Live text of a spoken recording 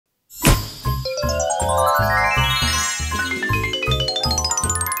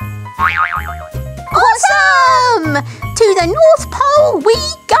To the North Pole we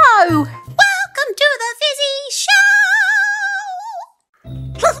go! Welcome to the Fizzy Show!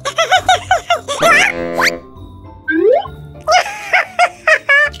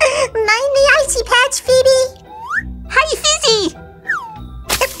 Mind the icy patch, Phoebe? Hey, Fizzy!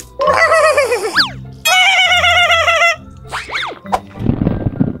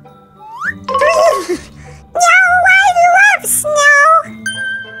 No, I love snow!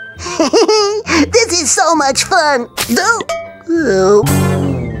 This is so much fun!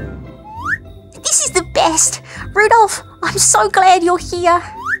 This is the best! Rudolph, I'm so glad you're here.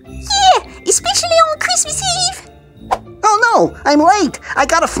 Yeah, especially on Christmas Eve. Oh no, I'm late! I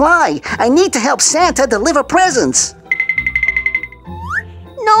gotta fly! I need to help Santa deliver presents!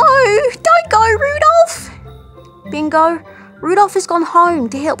 No, don't go, Rudolph! Bingo, Rudolph has gone home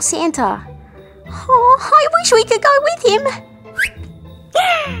to help Santa. Oh, I wish we could go with him. I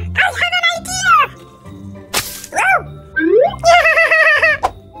have an idea!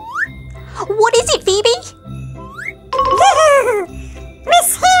 What is it, Phoebe?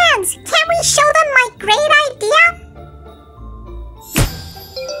 Miss Hands, can we show them my great idea?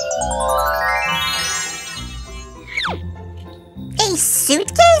 A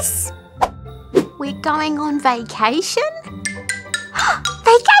suitcase? We're going on vacation?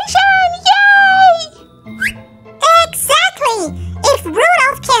 Vacation! Yay! Exactly! If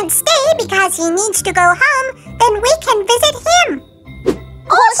Rudolph can't stay because he needs to go home, then we can visit him.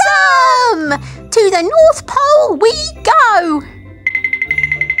 Awesome! To the North Pole we go!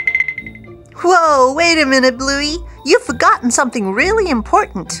 Whoa, wait a minute, Bluey. You've forgotten something really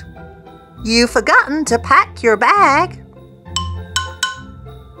important. You've forgotten to pack your bag.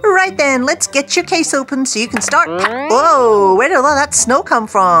 Right then, let's get your case open so you can start Whoa, where did all that snow come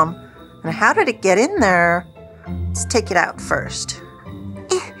from? And how did it get in there? Let's take it out first.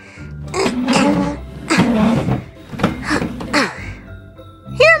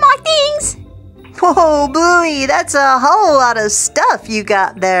 Here are my things! Whoa, Bluey, that's a whole lot of stuff you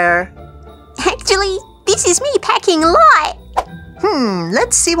got there. Actually, this is me packing light.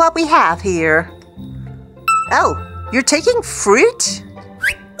 Let's see what we have here. Oh, you're taking fruit?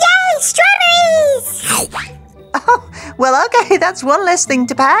 Yay, strawberries! Oh, well, okay, that's one less thing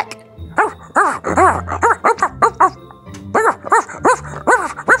to pack.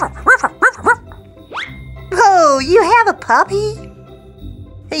 Oh, you have a puppy?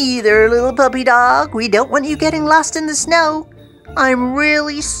 Hey there, little puppy dog. We don't want you getting lost in the snow. I'm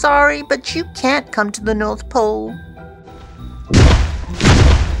really sorry, but you can't come to the North Pole.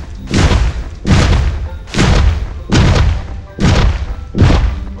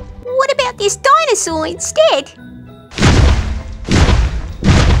 What about this dinosaur instead?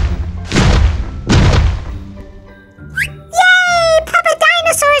 Yay! Papa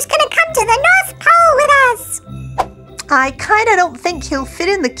Dinosaur is gonna come to the North Pole with us! I kinda don't think he'll fit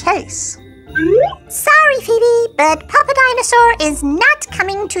in the case. Sorry, Phoebe, but Papa Dinosaur is not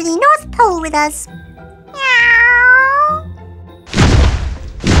coming to the North Pole with us. Meow.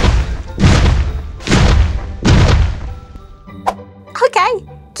 Okay,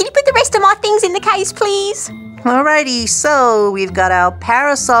 can you put the rest of my things in the case, please? Alrighty, so we've got our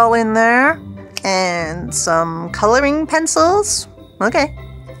parasol in there and some coloring pencils. Okay.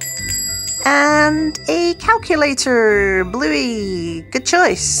 And a calculator. Bluey. Good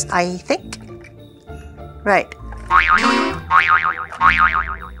choice, I think. Right.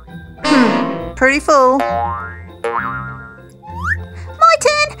 Pretty full. My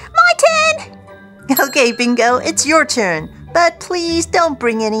turn! My turn! Okay, Bingo, it's your turn. But please don't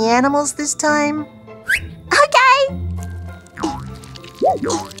bring any animals this time. Okay!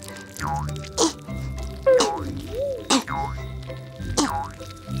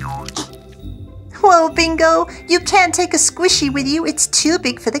 Whoa, Bingo, you can't take a squishy with you. It's too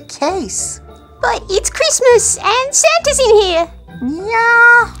big for the case. But it's Christmas and Santa's in here.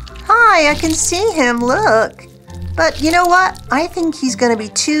 Yeah. Hi, I can see him, look. But you know what? I think he's gonna be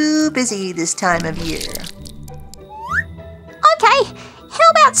too busy this time of year. Okay, how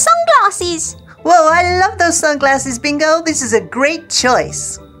about sunglasses? Whoa, I love those sunglasses, Bingo. This is a great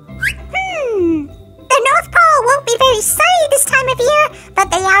choice. The North Pole won't be very sunny this time of year,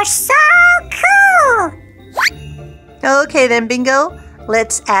 but they are so cool! Okay then, Bingo.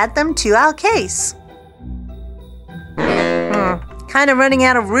 Let's add them to our case. Kind of running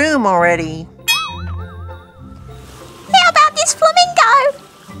out of room already. How about this flamingo?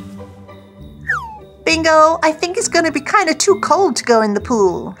 Bingo, I think it's gonna be kind of too cold to go in the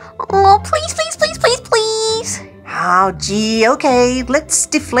pool. Oh, please, please, please, please, please. Oh, gee, okay. Let's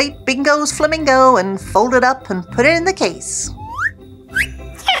deflate Bingo's flamingo and fold it up and put it in the case.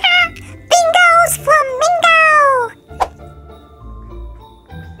 Bingo's flamingo!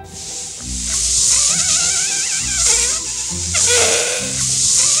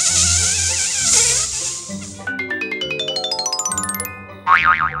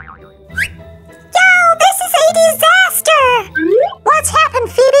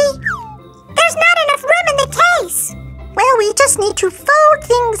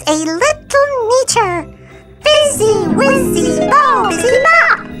 things a little neater. Fizzy, whizzy, bo, bizzy,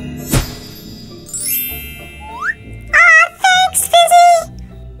 bop. Ah, thanks, Fizzy.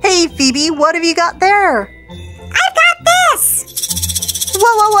 Hey, Phoebe, what have you got there? I've got this.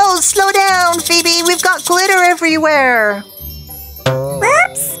 Whoa, whoa, whoa, slow down, Phoebe. We've got glitter everywhere.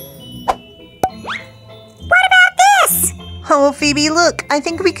 Whoops. What about this? Oh, Phoebe, look, I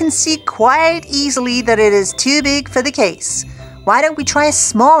think we can see quite easily that it is too big for the case. Why don't we try a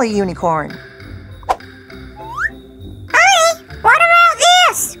smaller unicorn? Hey, what about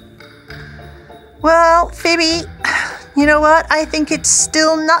this? Well, Phoebe, you know what? I think it's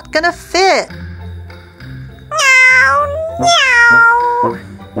still not gonna fit. Meow, meow.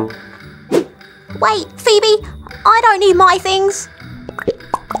 Wait, Phoebe, I don't need my things.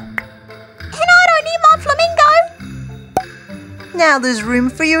 And I don't need my flamingo. Now there's room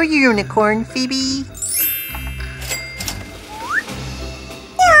for your unicorn, Phoebe.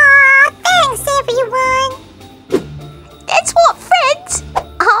 Aw, thanks, everyone. That's what friends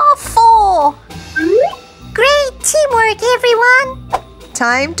are for. Great teamwork, everyone.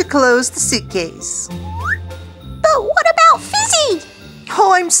 Time to close the suitcase. But what about Fizzy?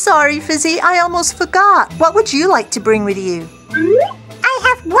 Oh, I'm sorry, Fizzy. I almost forgot. What would you like to bring with you? I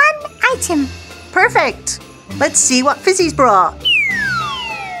have one item. Perfect. Let's see what Fizzy's brought.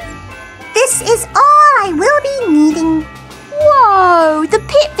 This is all I will be needing. Whoa, the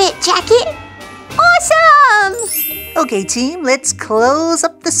Pet Vet jacket. Awesome! Okay, team, let's close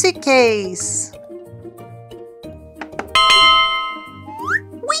up the suitcase.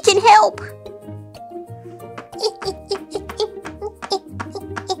 We can help.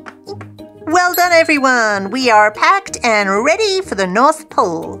 Well done, everyone. We are packed and ready for the North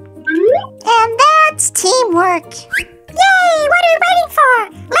Pole. And that's teamwork. Yay, what are we waiting for?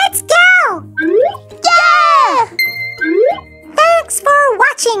 Let's go! Yeah! Thanks for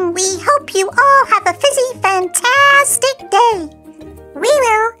watching. We hope you all have a Fizzy fantastic day. We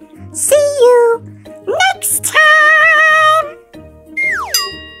will see you next time.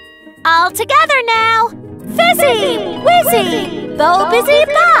 All together now. Fizzy, whizzy, bo, bizzy,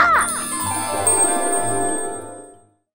 bop.